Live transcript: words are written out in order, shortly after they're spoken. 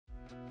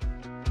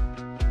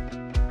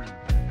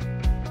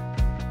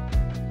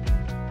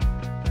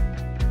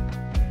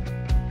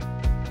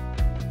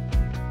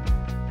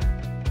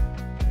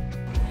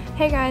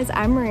Hey guys,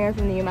 I'm Maria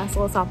from the UMass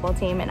Lowell softball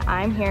team, and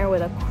I'm here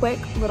with a quick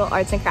little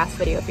arts and crafts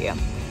video for you.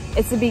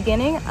 It's the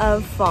beginning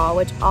of fall,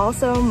 which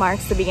also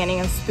marks the beginning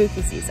of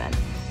spooky season.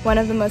 One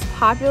of the most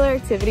popular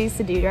activities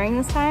to do during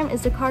this time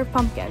is to carve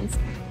pumpkins,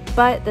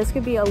 but this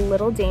could be a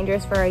little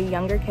dangerous for our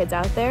younger kids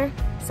out there,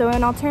 so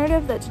an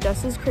alternative that's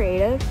just as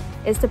creative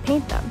is to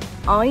paint them.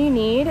 All you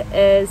need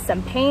is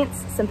some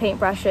paints, some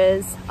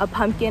paintbrushes, a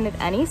pumpkin of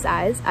any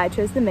size. I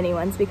chose the mini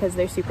ones because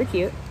they're super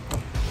cute.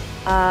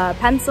 A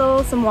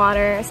pencil, some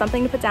water,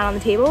 something to put down on the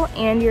table,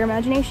 and your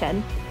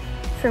imagination.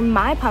 For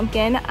my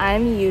pumpkin,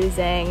 I'm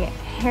using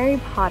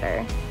Harry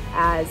Potter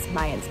as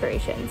my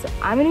inspiration. So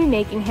I'm gonna be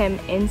making him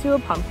into a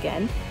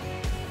pumpkin,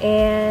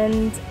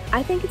 and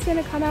I think it's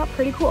gonna come out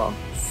pretty cool.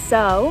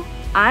 So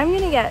I'm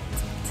gonna get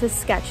to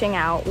sketching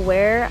out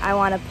where I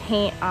wanna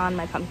paint on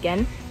my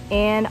pumpkin,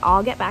 and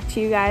I'll get back to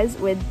you guys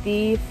with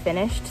the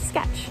finished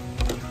sketch.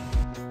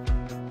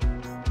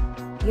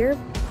 Your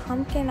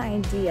pumpkin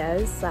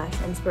ideas slash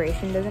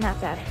inspiration doesn't have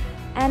to have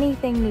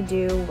anything to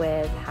do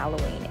with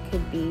Halloween. It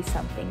could be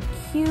something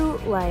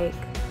cute like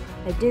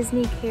a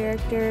Disney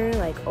character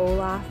like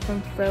Olaf from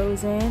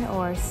Frozen,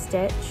 or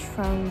Stitch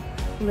from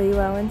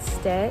Lilo and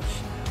Stitch,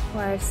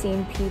 or I've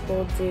seen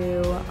people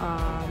do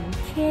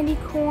candy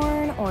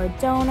corn or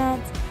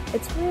donuts.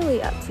 It's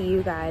really up to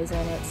you guys,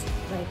 and it's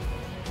like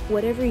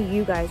whatever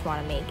you guys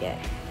want to make it.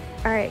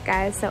 Alright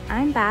guys, so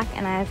I'm back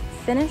and I've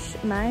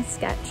finished my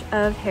sketch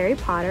of Harry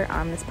Potter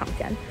on this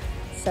pumpkin.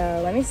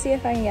 So let me see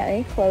if I can get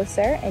any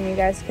closer, and you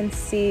guys can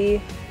see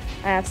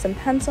I have some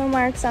pencil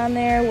marks on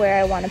there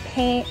where I want to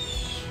paint.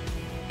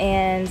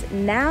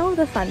 And now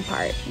the fun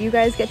part. You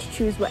guys get to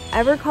choose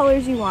whatever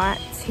colors you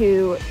want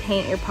to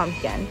paint your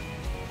pumpkin.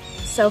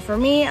 So for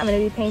me, I'm going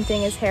to be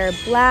painting his hair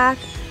black,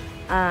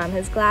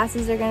 his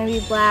glasses are going to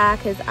be black,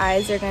 his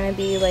eyes are going to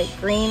be like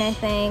green, I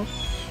think.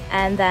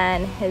 And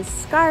then his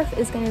scarf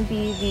is going to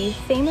be the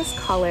famous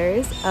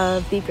colors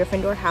of the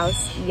Gryffindor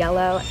house,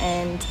 yellow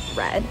and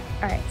red.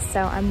 All right,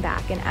 so I'm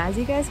back, and as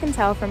you guys can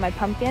tell from my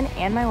pumpkin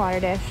and my water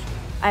dish,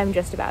 I'm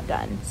just about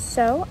done.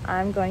 So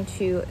I'm going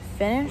to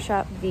finish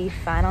up the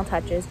final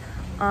touches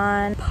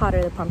on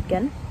Potter the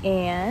pumpkin,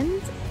 and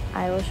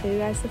I will show you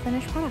guys the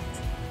finished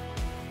product.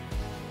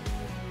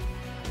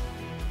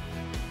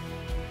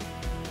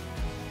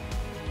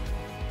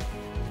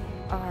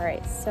 All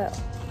right, so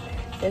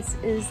this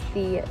is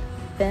the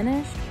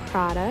finished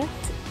product.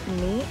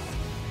 Meet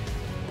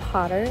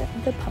Potter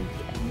the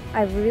pumpkin.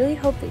 I really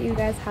hope that you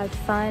guys had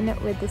fun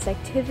with this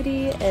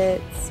activity.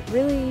 It's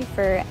really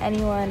for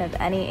anyone of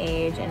any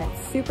age, and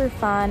it's super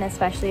fun,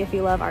 especially if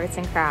you love arts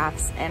and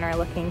crafts and are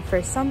looking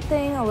for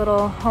something a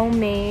little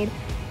homemade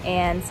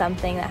and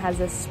something that has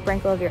a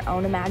sprinkle of your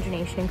own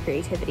imagination and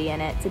creativity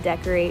in it to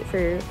decorate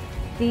for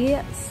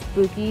the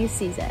spooky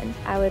season.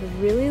 I would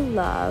really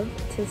love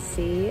to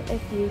see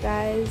if you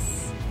guys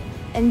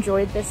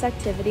enjoyed this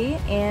activity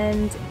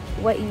and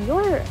what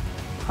your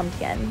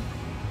pumpkin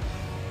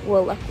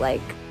will look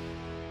like